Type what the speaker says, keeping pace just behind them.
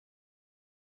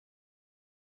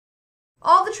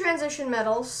all the transition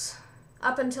metals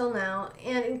up until now,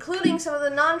 and including some of the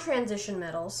non-transition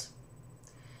metals,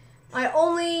 I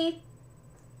only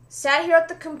sat here at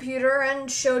the computer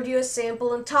and showed you a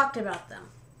sample and talked about them.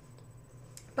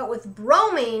 But with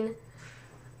bromine,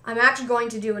 I'm actually going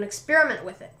to do an experiment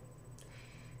with it.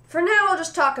 For now, I'll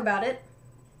just talk about it,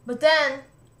 but then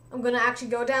I'm going to actually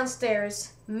go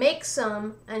downstairs, make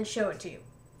some, and show it to you.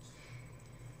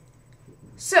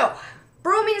 So,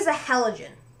 bromine is a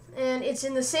halogen, and it's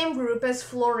in the same group as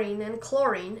fluorine and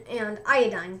chlorine and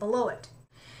iodine below it.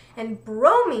 And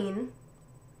bromine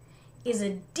is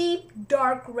a deep,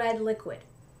 dark red liquid.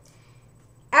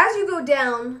 As you go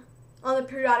down on the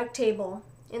periodic table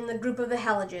in the group of the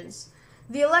halogens,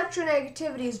 the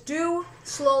electronegativities do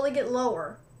slowly get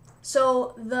lower,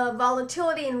 so the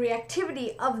volatility and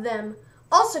reactivity of them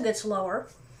also gets lower.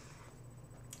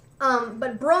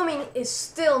 But bromine is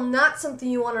still not something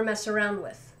you want to mess around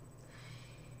with.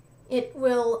 It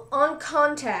will, on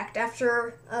contact,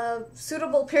 after a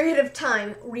suitable period of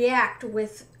time, react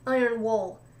with iron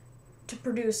wool to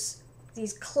produce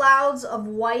these clouds of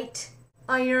white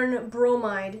iron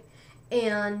bromide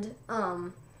and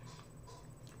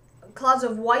clouds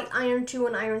of white iron 2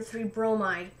 and iron 3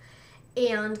 bromide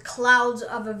and clouds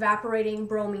of evaporating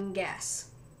bromine gas.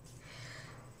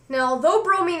 Now, although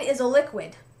bromine is a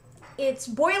liquid, its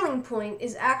boiling point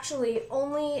is actually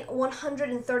only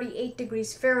 138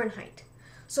 degrees Fahrenheit.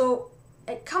 So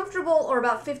at comfortable, or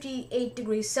about 58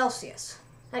 degrees Celsius,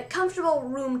 at comfortable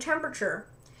room temperature,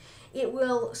 it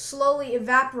will slowly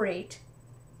evaporate,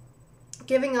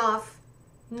 giving off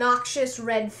noxious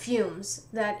red fumes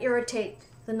that irritate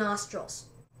the nostrils.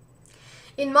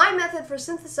 In my method for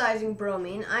synthesizing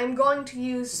bromine, I'm going to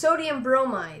use sodium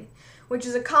bromide, which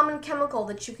is a common chemical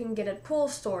that you can get at pool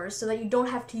stores so that you don't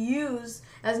have to use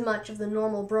as much of the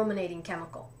normal brominating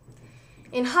chemical.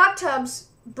 In hot tubs,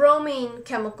 bromine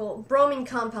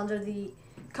compounds are the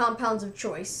compounds of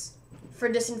choice for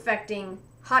disinfecting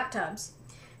hot tubs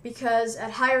because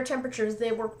at higher temperatures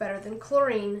they work better than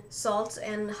chlorine salts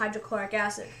and hydrochloric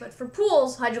acid. But for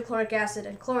pools, hydrochloric acid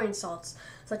and chlorine salts,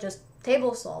 such as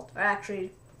table salt, are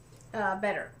actually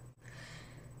better.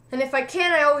 And if I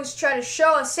can, I always try to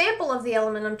show a sample of the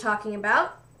element I'm talking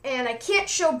about. And I can't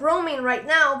show bromine right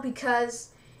now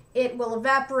because it will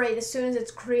evaporate as soon as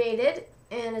it's created,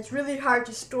 and it's really hard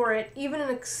to store it. Even in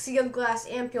a sealed glass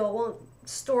ampule, it won't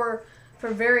store for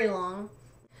very long.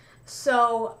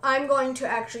 So I'm going to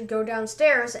actually go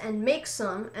downstairs and make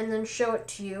some and then show it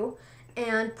to you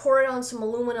and pour it on some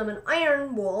aluminum and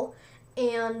iron wool,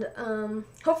 and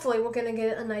hopefully we're going to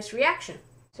get a nice reaction.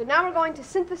 So now we're going to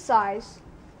synthesize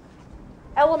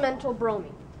elemental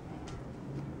bromine.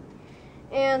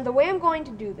 And the way I'm going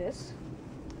to do this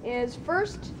is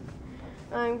first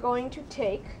I'm going to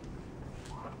take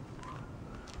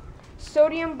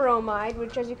sodium bromide,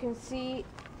 which as you can see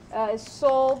is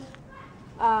sold.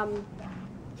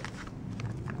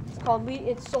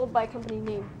 It's sold by a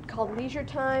company called Leisure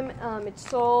Time. It's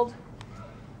sold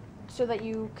so that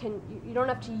you don't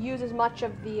have to use as much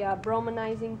of the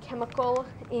brominizing chemical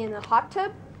in a hot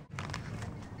tub.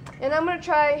 And I'm going to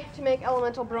try to make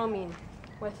elemental bromine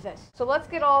with this. So let's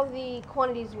get all the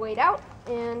quantities weighed out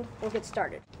and we'll get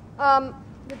started. The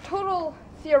total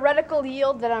theoretical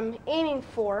yield that I'm aiming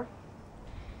for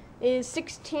is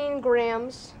 16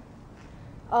 grams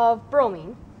of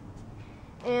bromine.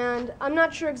 And I'm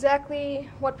not sure exactly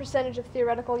what percentage of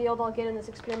theoretical yield I'll get in this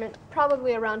experiment,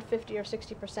 probably around 50 or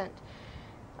 60%.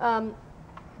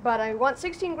 But I want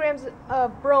 16 grams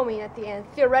of bromine at the end,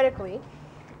 theoretically.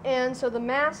 And so the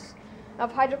mass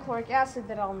of hydrochloric acid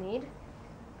that I'll need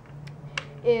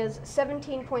is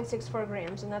 17.64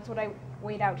 grams, and that's what I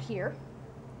weighed out here.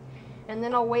 And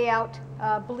then I'll weigh out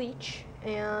bleach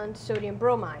and sodium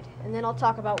bromide, and then I'll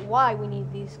talk about why we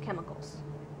need these chemicals.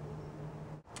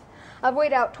 I've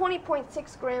weighed out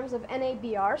 20.6 grams of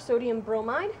NaBr, sodium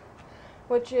bromide,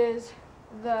 which is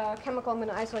the chemical I'm going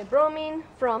to isolate bromine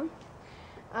from.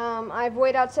 I've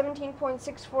weighed out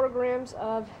 17.64 grams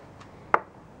of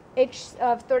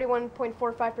 31.45%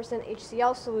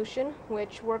 HCl solution,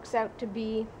 which works out to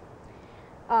be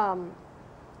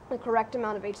the correct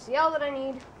amount of HCl that I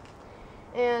need.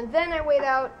 And then I weighed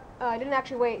out, I didn't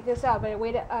actually weigh this out, but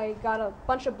I got a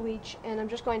bunch of bleach, and I'm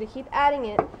just going to keep adding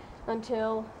it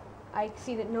until I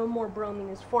see that no more bromine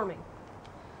is forming.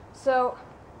 So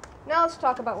now let's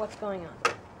talk about what's going on.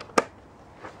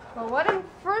 Well, what I'm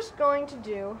first going to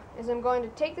do is I'm going to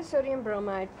take the sodium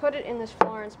bromide, put it in this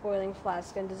Florence boiling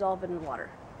flask, and dissolve it in water.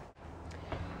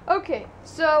 Okay,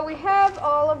 so we have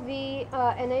all of the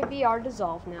NaBr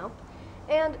dissolved now.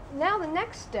 And now the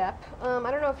next step, I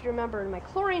don't know if you remember in my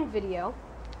chlorine video,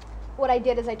 what I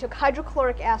did is I took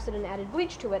hydrochloric acid and added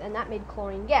bleach to it, and that made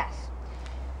chlorine gas.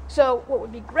 So what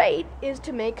would be great is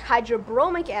to make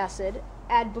hydrobromic acid,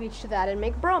 add bleach to that, and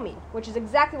make bromine, which is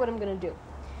exactly what I'm going to do.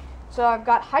 So I've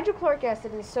got hydrochloric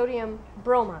acid and sodium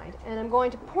bromide, and I'm going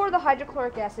to pour the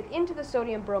hydrochloric acid into the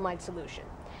sodium bromide solution.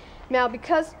 Now,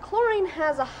 because chlorine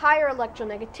has a higher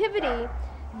electronegativity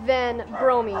than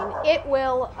bromine, it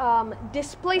will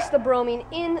displace the bromine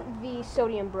in the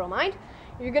sodium bromide.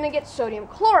 You're going to get sodium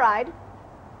chloride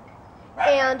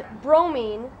and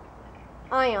bromine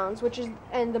ions,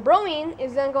 and the bromine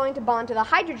is then going to bond to the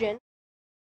hydrogen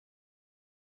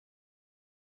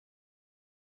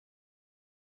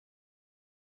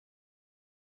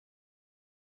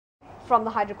from the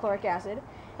hydrochloric acid,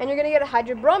 and you're going to get a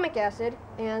hydrobromic acid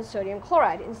and sodium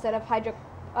chloride instead of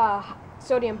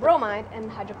sodium bromide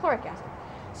and hydrochloric acid.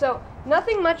 So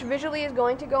nothing much visually is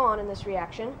going to go on in this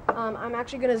reaction. I'm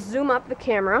actually going to zoom up the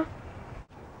camera.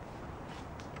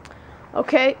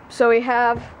 Okay, so we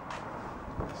have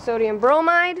sodium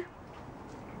bromide,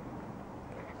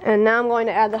 and now I'm going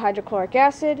to add the hydrochloric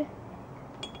acid.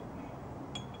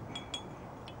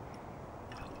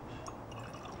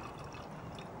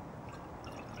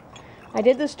 I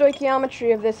did the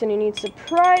stoichiometry of this, and you need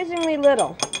surprisingly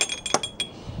little.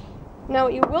 Now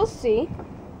what you will see,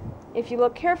 if you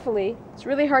look carefully, it's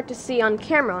really hard to see on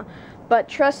camera, but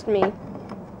trust me,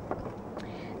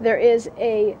 there is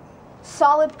a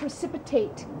solid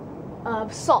precipitate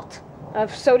of salt,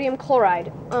 of sodium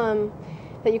chloride,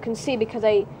 that you can see because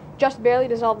I just barely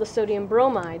dissolved the sodium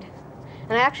bromide.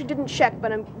 And I actually didn't check,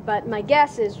 but my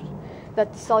guess is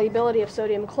that the solubility of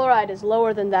sodium chloride is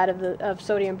lower than that of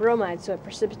sodium bromide, so it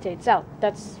precipitates out.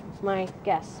 That's my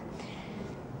guess.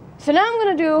 So now I'm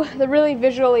going to do the really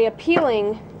visually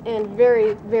appealing and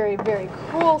very, very, very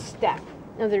cool step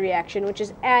of the reaction, which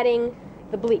is adding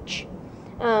the bleach.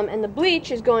 And the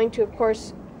bleach is going to, of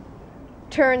course,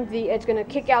 it's going to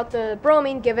kick out the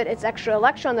bromine, give it its extra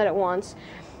electron that it wants,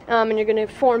 and you're going to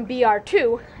form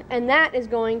Br2, and that is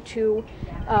going to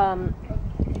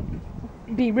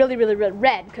be really, really, really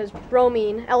red, because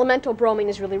elemental bromine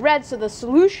is really red, so the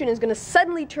solution is going to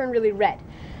suddenly turn really red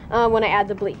when I add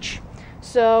the bleach.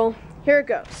 So here it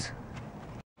goes.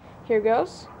 Here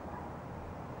goes.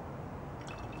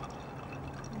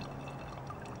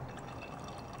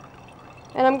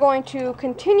 And I'm going to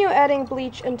continue adding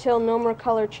bleach until no more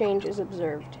color change is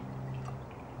observed.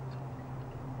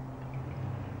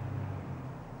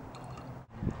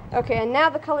 Okay, and now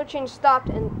the color change stopped,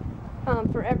 and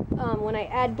when I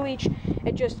add bleach,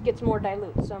 it just gets more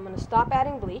dilute. So I'm going to stop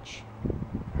adding bleach.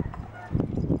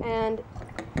 And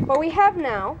what we have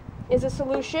now is a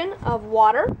solution of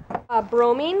water,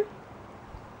 bromine,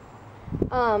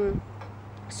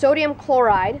 sodium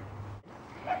chloride,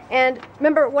 and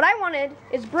remember, what I wanted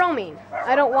is bromine.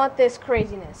 I don't want this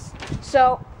craziness.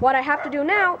 So what I have to do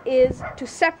now is to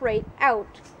separate out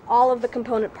all of the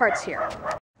component parts here.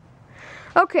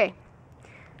 Okay,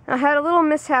 I had a little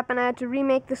mishap and I had to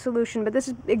remake the solution, but this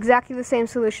is exactly the same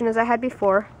solution as I had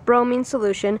before, bromine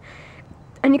solution.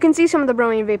 And you can see some of the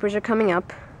bromine vapors are coming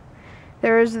up.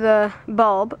 There's the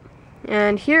bulb,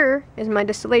 and here is my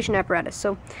distillation apparatus.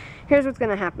 So here's what's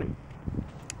going to happen.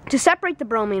 To separate the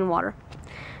bromine water,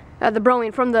 the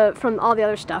bromine from all the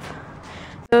other stuff,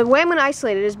 the way I'm going to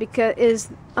isolate it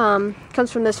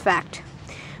comes from this fact.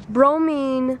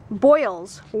 Bromine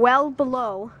boils well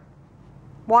below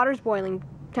water's boiling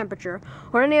temperature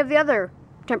or any of the other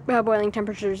boiling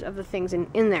temperatures of the things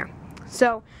in there.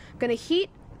 So I'm going to heat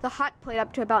the hot plate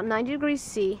up to about 90 degrees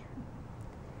C,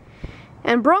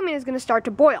 and bromine is going to start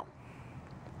to boil.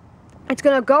 It's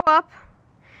going to go up,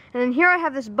 and then here I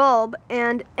have this bulb,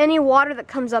 and any water that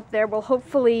comes up there will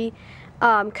hopefully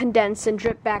condense and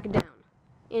drip back down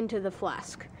into the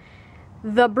flask.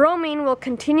 The bromine will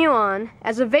continue on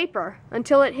as a vapor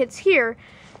until it hits here,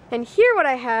 and here what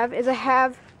I have is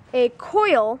a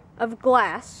coil of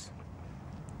glass,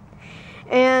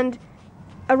 and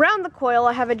around the coil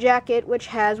I have a jacket which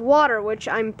has water, which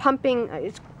I'm pumping.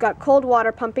 It's got cold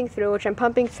water pumping through, which I'm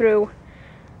pumping through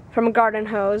from a garden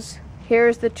hose.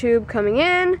 Here's the tube coming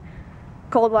in,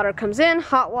 cold water comes in,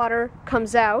 hot water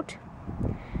comes out,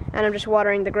 and I'm just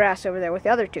watering the grass over there with the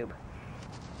other tube.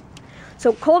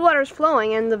 So cold water is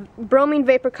flowing, and the bromine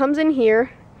vapor comes in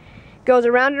here, goes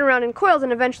around and around in coils,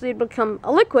 and eventually it will become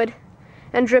a liquid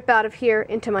and drip out of here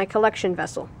into my collection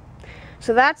vessel.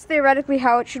 So that's theoretically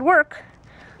how it should work.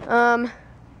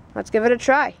 Let's give it a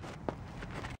try.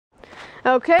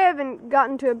 Okay, I've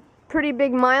gotten to a pretty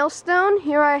big milestone.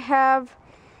 Here I have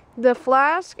the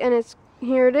flask, and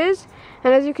here it is.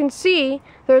 And as you can see,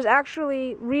 there's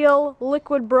actually real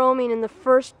liquid bromine in the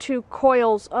first two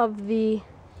coils of the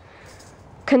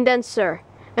condenser.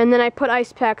 And then I put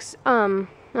ice packs on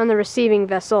the receiving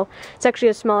vessel. It's actually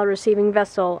a smaller receiving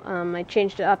vessel. I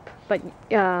changed it up, but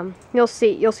you'll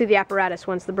see the apparatus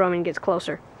once the bromine gets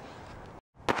closer.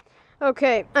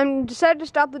 Okay, I'm decided to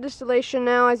stop the distillation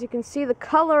now. As you can see, the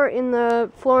color in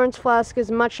the Florence flask is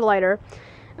much lighter.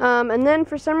 And then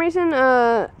for some reason,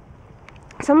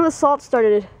 some of the salt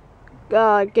started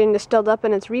getting distilled up,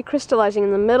 and it's recrystallizing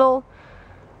in the middle,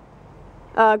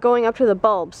 going up to the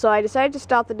bulb. So I decided to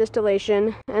stop the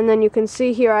distillation, and then you can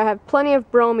see here I have plenty of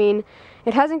bromine.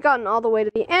 It hasn't gotten all the way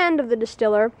to the end of the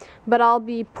distiller, but I'll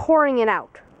be pouring it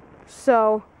out.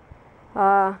 So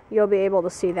you'll be able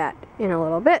to see that in a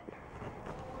little bit.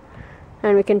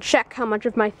 And we can check how much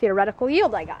of my theoretical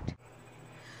yield I got.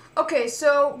 Okay,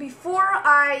 so before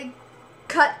I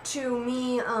cut to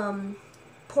me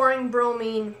pouring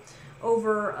bromine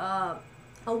over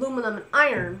aluminum and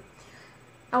iron,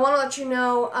 I want to let you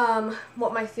know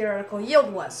what my theoretical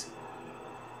yield was.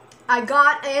 I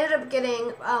ended up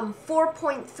getting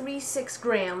 4.36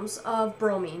 grams of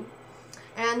bromine,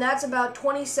 and that's about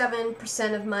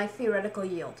 27% of my theoretical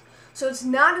yield. So it's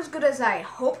not as good as I had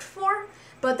hoped for,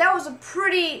 but that was a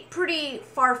pretty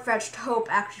far-fetched hope,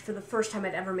 actually, for the first time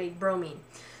I'd ever made bromine.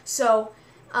 So,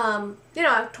 you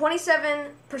know,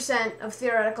 27% of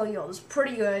theoretical yield is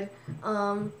pretty good.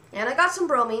 And I got some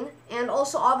bromine, and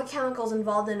also all the chemicals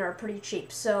involved in it are pretty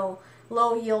cheap, so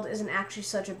low yield isn't actually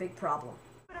such a big problem.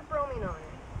 Put a bromine on it.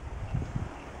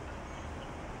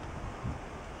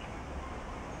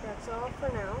 That's all for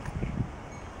now.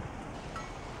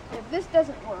 If this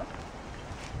doesn't work,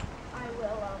 I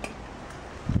will,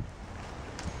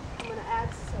 I'm going to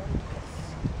add some of this.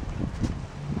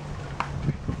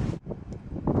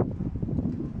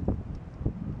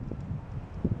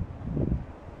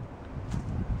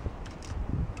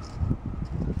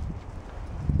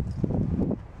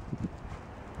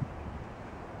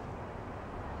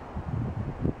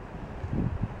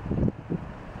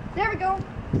 There we go.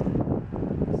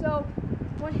 So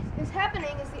what is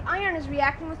happening is the iron is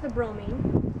reacting with the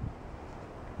bromine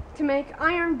to make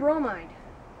iron bromide,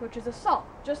 which is a salt.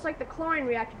 Just like the chlorine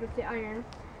reacted with the iron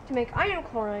to make iron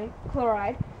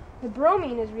chloride, the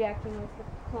bromine is reacting with the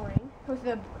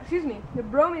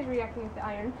bromine is reacting with the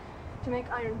iron to make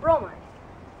iron bromide.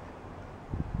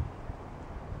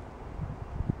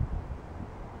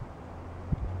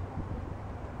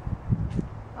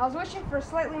 I was wishing for a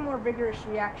slightly more vigorous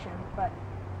reaction, but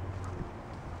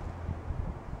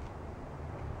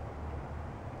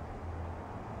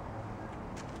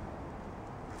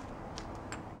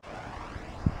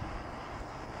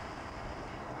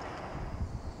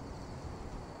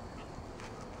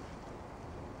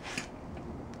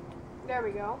there we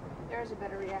go. There's a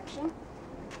better reaction.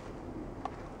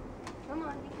 Come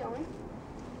on, keep going.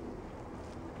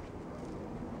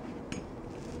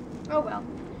 Oh well.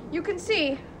 You can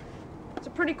see it's a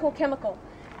pretty cool chemical,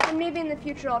 and maybe in the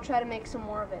future I'll try to make some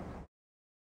more of it.